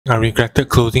I regretted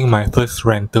closing my first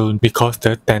rental because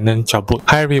the tenant cabut.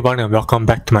 Hi everyone and welcome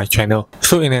back to my channel.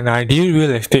 So in an ideal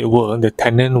real estate world, the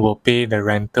tenant will pay the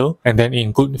rental and then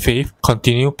in good faith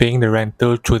continue paying the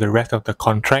rental through the rest of the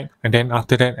contract, and then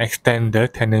after that extend the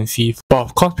tenancy. But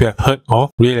of course we have heard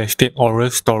of real estate horror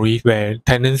stories where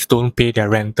tenants don't pay their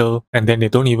rental and then they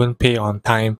don't even pay on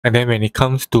time, and then when it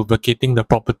comes to vacating the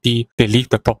property, they leave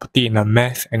the property in a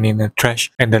mess and in a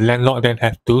trash, and the landlord then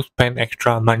have to spend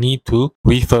extra money to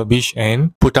refurbish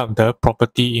and put up the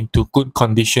property into good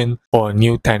condition for a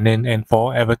new tenant and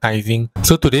for advertising.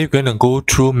 So today we're going to go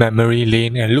through memory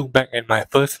lane and look back at my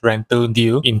first rental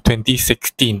deal in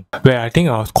 2016, where I think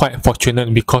I was quite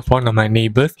fortunate because one of my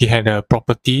neighbors, he had a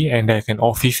property and there's an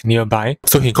office nearby,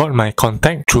 so he got my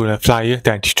contact through the flyers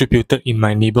that I distributed in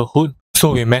my neighborhood.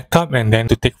 So we met up and then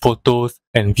to take photos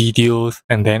and videos,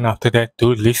 and then after that to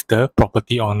list the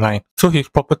property online. So his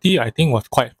property, I think, was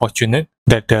quite fortunate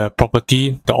that the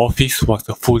office was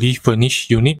a fully furnished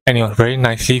unit, and it was very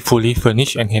nicely fully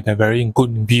furnished and had a very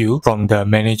good view from the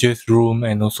manager's room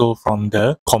and also from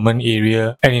the common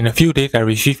area. And in a few days I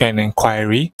received an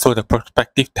inquiry, so the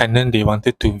prospective tenant, they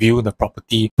wanted to view the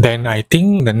property. Then I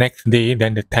think the next day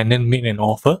then the tenant made an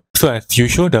offer. So as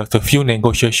usual, there was a few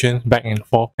negotiations back and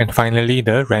forth, and finally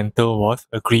the rental was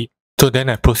agreed. So then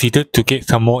I proceeded to get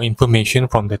some more information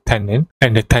from the tenant,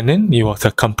 and the tenant, it was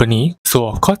a company. So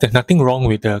of course there's nothing wrong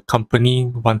with the company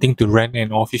wanting to rent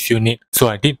an office unit. So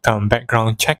I did some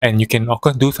background check, and you can of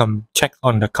course do some checks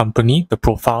on the company, the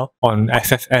profile on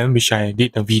SSM, which I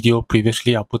did a video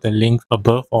previously. I'll put a link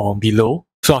above or below.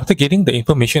 So after getting the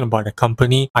information about the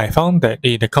company, I found that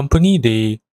the company,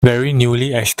 they very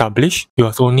newly established. It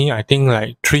was only I think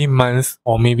like 3 months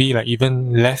or maybe like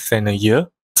even less than a year.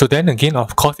 So then again,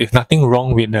 of course, it's nothing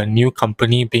wrong with the new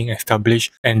company being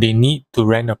established and they need to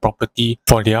rent a property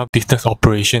for their business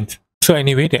operations. So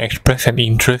anyway, they expressed an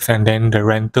interest and then the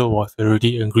rental was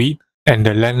already agreed, and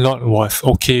the landlord was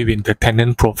okay with the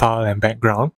tenant profile and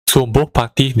background. So both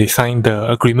parties, they signed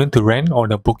the agreement to rent or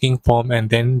the booking form,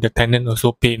 and then the tenant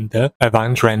also paid the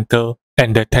advance rental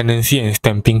and the tenancy and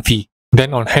stamping fee.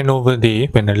 Then on handover day,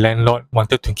 when the landlord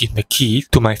wanted to give the keys,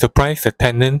 to my surprise, the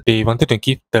tenant, they wanted to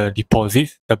give the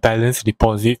deposits, the balance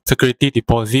deposit, security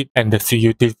deposit, and the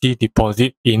utility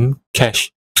deposit in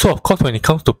cash. So of course, when it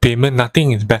comes to payment,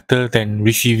 nothing is better than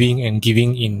receiving and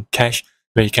giving in cash,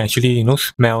 where you can actually,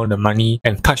 smell the money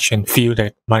and touch and feel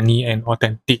that money and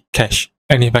authentic cash.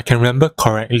 And if I can remember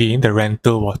correctly, the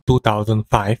rental was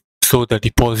 2005. So the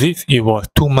deposits, it was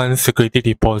 2 months security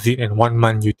deposit and 1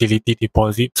 month utility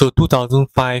deposit. So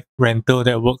 2005 rental,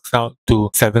 that works out to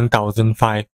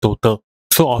 7,005 total.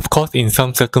 So of course, in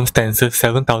some circumstances,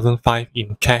 7,005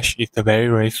 in cash is a very,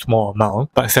 very small amount,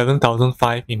 but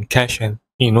 7,005 in cash and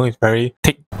it's very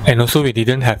thick. And also we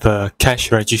didn't have a cash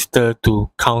register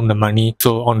to count the money.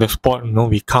 So on the spot,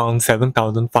 we count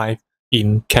 7,005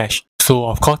 in cash. So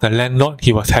of course the landlord,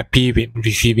 he was happy with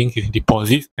receiving his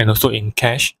deposits and also in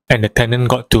cash, and the tenant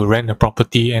got to rent the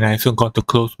property and I also got to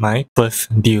close my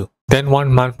first deal. Then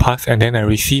 1 month passed and then I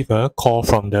received a call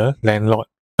from the landlord.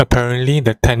 Apparently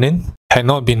the tenant had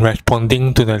not been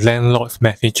responding to the landlord's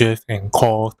messages and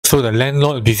calls. So the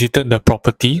landlord visited the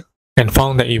property and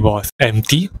found that it was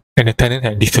empty and the tenant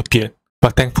had disappeared.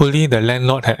 But thankfully, the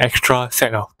landlord had extra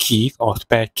set of keys or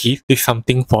spare keys. This is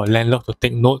something for landlord to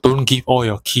take note. Don't give all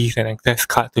your keys and access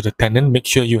card to the tenant. Make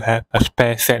sure you have a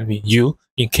spare set with you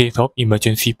in case of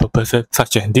emergency purposes,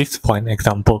 such as this for an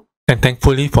example. And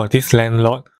thankfully for this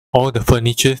landlord, all the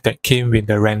furniture that came with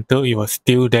the rental, it was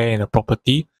still there in the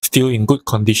property, still in good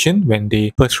condition when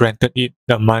they first rented it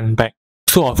a month back.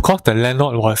 So of course, the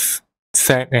landlord was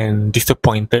sad and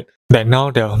disappointed that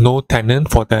now there was no tenant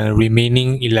for the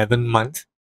remaining 11 months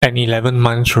and 11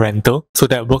 months rental. So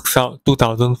that works out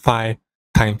 2005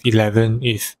 times 11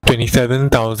 is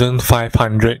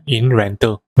 27,500 in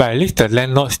rental. But at least the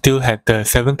landlord still had the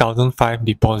 7,005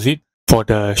 deposit for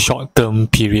the short term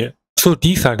period. So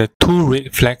these are the 2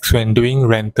 red flags when doing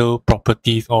rental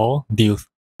properties or deals.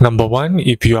 Number 1,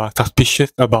 if you are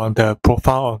suspicious about the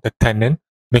profile of the tenant,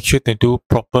 make sure to do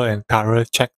proper and thorough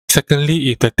check.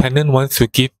 Secondly, if the tenant wants to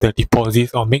give the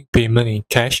deposits or make payment in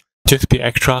cash, just be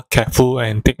extra careful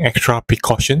and take extra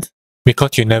precautions,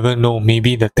 because you never know,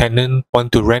 maybe the tenant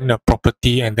want to rent a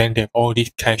property and then they have all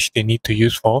this cash they need to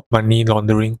use for money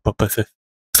laundering purposes.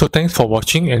 So thanks for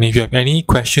watching, and if you have any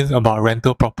questions about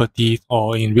rental properties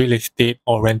or in real estate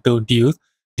or rental deals,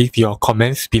 leave your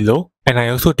comments below. And I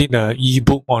also did an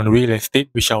ebook on real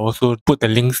estate, which I'll also put the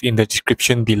links in the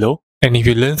description below. And if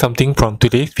you learned something from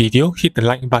today's video, hit the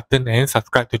like button and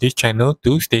subscribe to this channel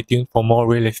to stay tuned for more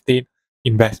real estate,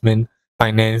 investment,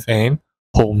 finance and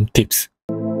home tips.